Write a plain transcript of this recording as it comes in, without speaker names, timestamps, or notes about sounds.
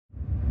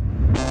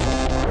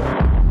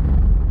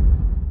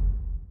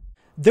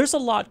there's a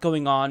lot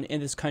going on in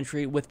this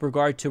country with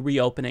regard to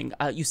reopening.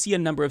 You see a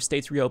number of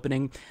states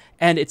reopening,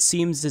 and it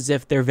seems as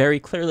if they're very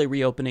clearly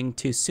reopening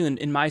too soon.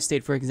 In my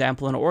state, for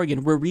example, in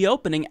Oregon, we're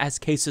reopening as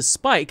cases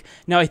spike.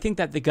 Now, I think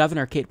that the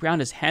governor, Kate Brown,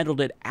 has handled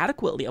it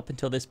adequately up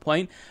until this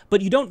point,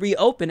 but you don't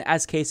reopen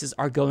as cases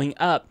are going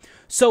up.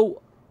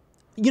 So,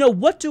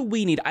 what do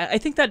we need? I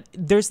think that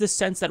there's this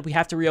sense that we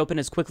have to reopen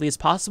as quickly as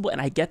possible,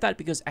 and I get that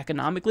because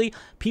economically,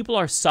 people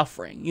are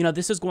suffering.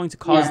 This is going to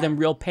cause them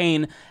real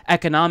pain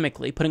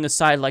economically, putting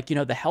aside,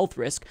 the health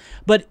risk.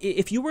 But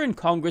if you were in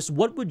Congress,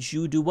 what would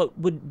you do? What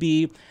would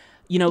be,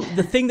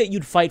 the thing that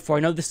you'd fight for? I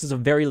know this is a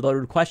very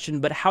loaded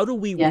question, but how do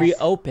we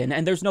reopen?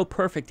 And there's no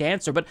perfect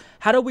answer, but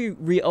how do we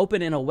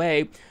reopen in a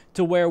way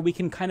to where we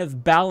can kind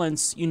of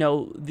balance,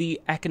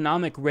 the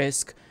economic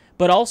risk,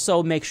 but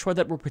also make sure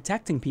that we're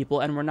protecting people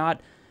and we're not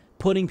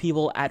putting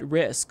people at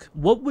risk?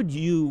 What would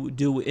you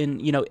do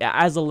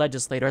as a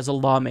legislator, as a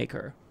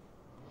lawmaker?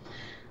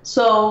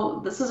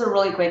 So this is a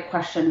really great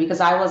question,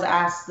 because I was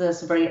asked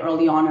this very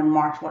early on in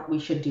March, what we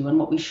should do. And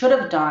what we should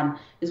have done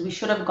is we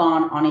should have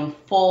gone on a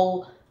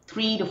full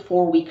 3 to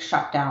 4 week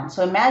shutdown.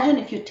 So imagine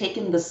if you'd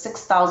taken the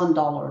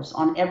 $6,000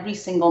 on every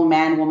single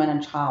man, woman,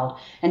 and child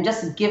and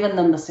just given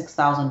them the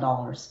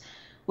 $6,000.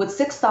 With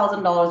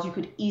 $6,000, you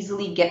could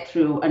easily get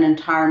through an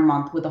entire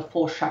month with a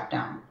full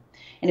shutdown.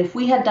 And if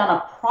we had done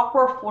a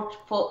proper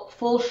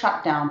full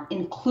shutdown,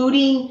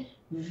 including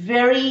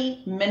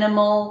very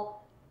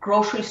minimal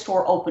grocery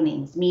store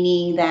openings,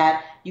 meaning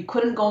that you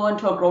couldn't go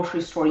into a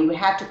grocery store, you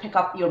had to pick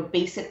up your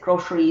basic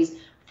groceries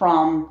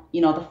from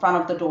the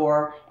front of the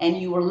door, and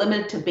you were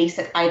limited to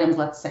basic items,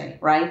 let's say,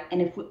 right?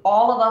 And if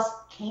all of us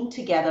came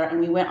together and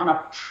we went on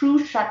a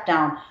true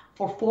shutdown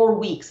for 4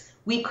 weeks,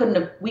 we could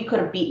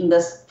have beaten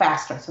this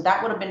faster. So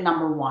that would have been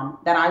number one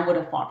that I would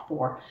have fought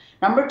for.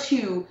 Number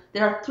two,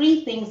 there are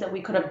 3 things that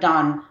we could have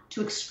done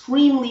to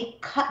extremely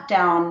cut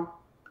down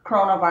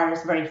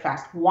coronavirus very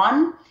fast.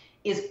 One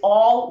is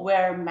all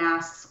wear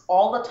masks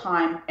all the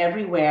time,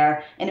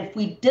 everywhere. And if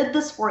we did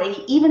this for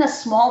even a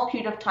small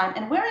period of time,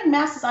 and wearing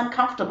masks is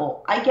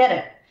uncomfortable, I get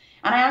it.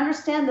 And I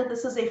understand that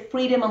this is a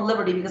freedom and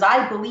liberty, because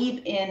I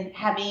believe in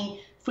having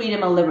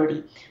freedom and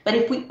liberty. But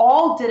if we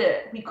all did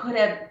it, we could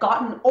have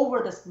gotten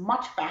over this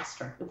much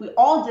faster. If we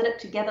all did it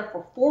together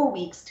for 4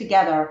 weeks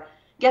together,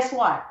 guess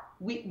what?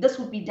 This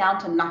would be down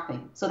to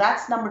nothing. So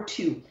that's number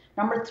 2.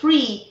 Number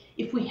 3,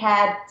 if we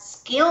had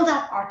scaled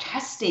up our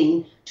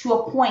testing to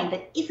a point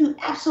that if you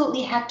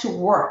absolutely had to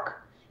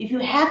work, if you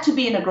had to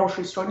be in a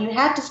grocery store and you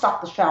had to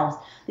stock the shelves,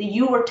 that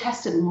you were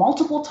tested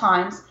multiple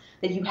times,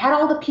 that you had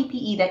all the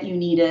PPE that you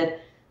needed,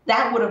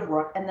 that would have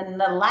worked. And then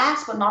the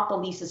last but not the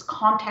least is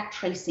contact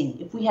tracing.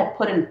 If we had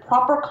put in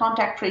proper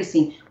contact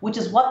tracing, which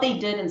is what they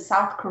did in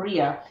South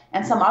Korea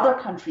and some other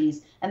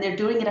countries, and they're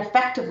doing it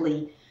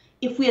effectively,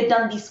 if we had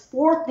done these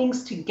 4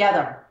 things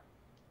together,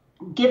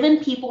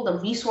 given people the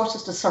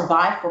resources to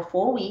survive for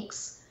 4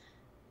 weeks,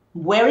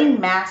 wearing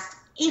masks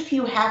if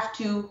you have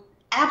to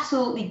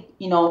absolutely,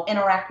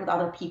 interact with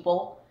other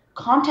people,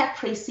 contact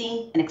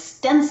tracing and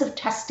extensive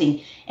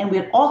testing, and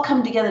we'd all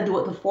come together to do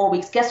it for 4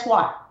 weeks, guess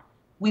what?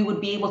 We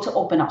would be able to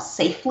open up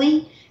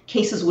safely,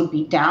 cases would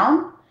be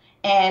down,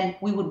 and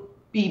we would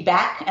be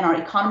back, and our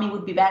economy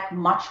would be back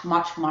much,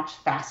 much, much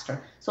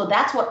faster. So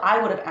that's what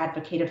I would have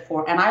advocated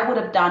for, and I would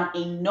have done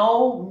a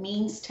no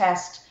means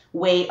test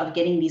way of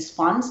getting these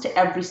funds to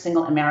every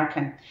single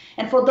American.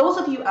 And for those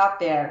of you out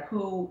there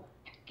who,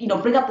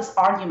 bring up this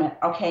argument,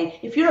 okay,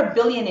 if you're a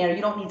billionaire,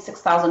 you don't need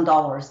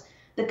 $6,000.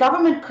 The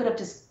government could have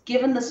just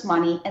given this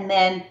money, and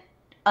then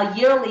a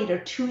year later,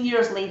 2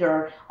 years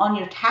later, on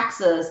your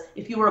taxes,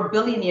 if you were a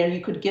billionaire,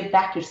 you could give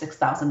back your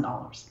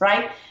 $6,000,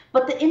 right?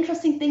 But the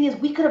interesting thing is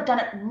we could have done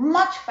it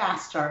much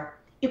faster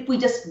if we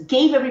just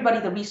gave everybody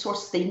the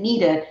resources they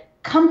needed,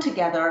 come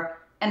together,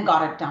 and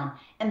got it done.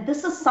 And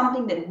this is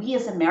something that we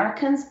as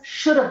Americans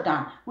should have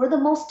done. We're the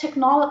most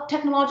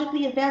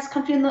technologically advanced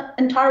country in the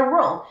entire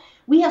world.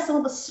 We have some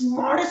of the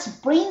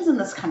smartest brains in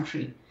this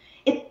country.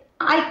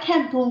 I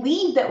can't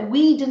believe that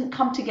we didn't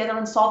come together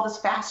and solve this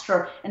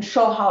faster and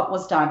show how it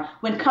was done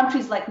when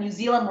countries like New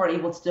Zealand were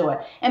able to do it.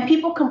 And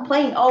people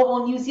complain, oh,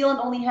 well, New Zealand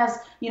only has,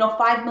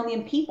 5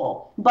 million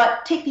people.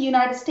 But take the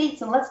United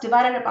States and let's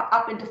divide it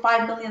up into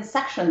 5 million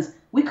sections.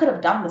 We could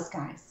have done this,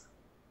 guys.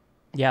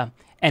 Yeah.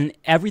 And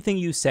everything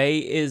you say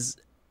is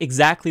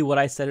exactly what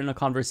I said in a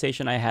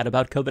conversation I had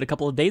about COVID a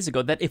couple of days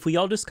ago, that if we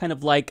all just kind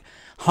of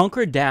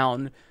hunker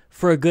down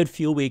for a good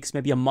few weeks,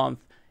 maybe a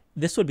month,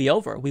 this would be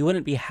over. We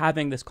wouldn't be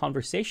having this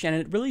conversation. And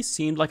it really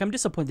seemed like, I'm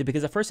disappointed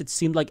because at first it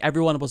seemed like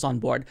everyone was on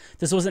board.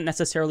 This wasn't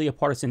necessarily a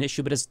partisan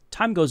issue, but as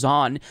time goes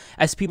on,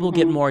 as people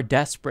get more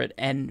desperate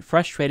and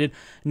frustrated,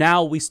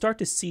 now we start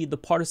to see the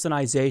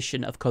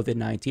partisanization of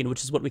COVID-19,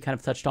 which is what we kind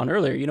of touched on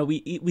earlier.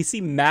 We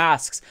see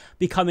masks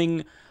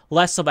becoming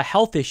less of a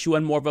health issue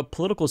and more of a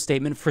political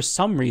statement for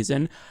some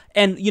reason.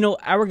 And,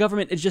 our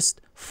government is just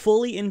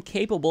fully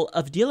incapable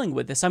of dealing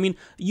with this. I mean,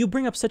 you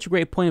bring up such a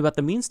great point about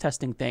the means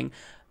testing thing.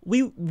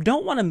 we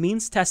don't want to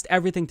means test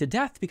everything to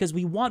death because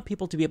we want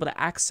people to be able to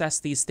access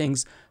these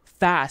things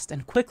fast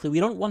and quickly. We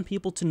don't want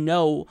people to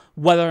know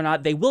whether or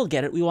not they will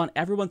get it. We want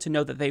everyone to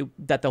know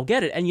that they'll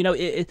get it. And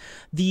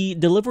the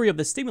delivery of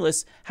the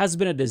stimulus has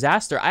been a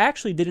disaster. I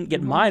actually didn't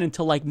get mine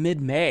until like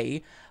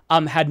mid-May.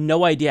 Had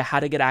no idea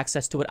how to get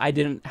access to it. I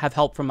didn't have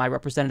help from my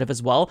representative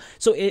as well.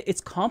 So it's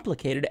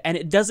complicated, and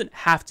it doesn't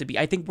have to be.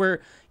 I think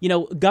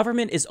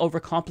government is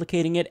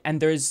overcomplicating it,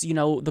 and there's,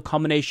 the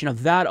combination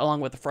of that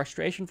along with the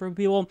frustration from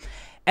people.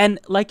 And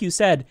like you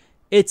said,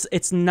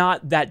 it's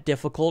not that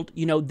difficult.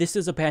 This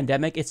is a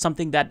pandemic. It's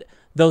something that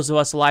those of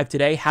us alive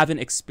today haven't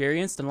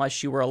experienced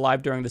unless you were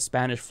alive during the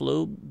Spanish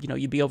flu.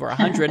 You'd be over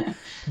 100.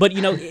 But,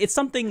 it's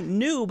something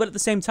new, but at the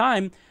same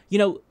time,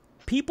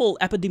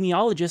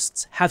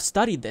 epidemiologists have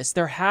studied this.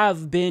 There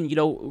have been,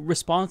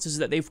 responses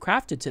that they've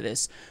crafted to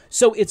this.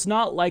 So it's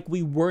not like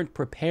we weren't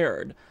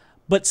prepared,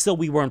 but still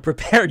we weren't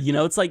prepared.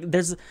 It's like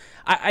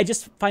I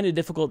just find a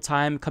difficult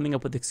time coming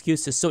up with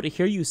excuses. So to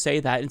hear you say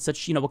that in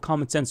such, a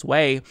common sense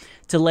way,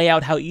 to lay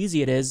out how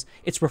easy it is,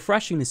 it's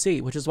refreshing to see,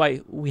 which is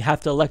why we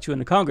have to elect you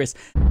into Congress.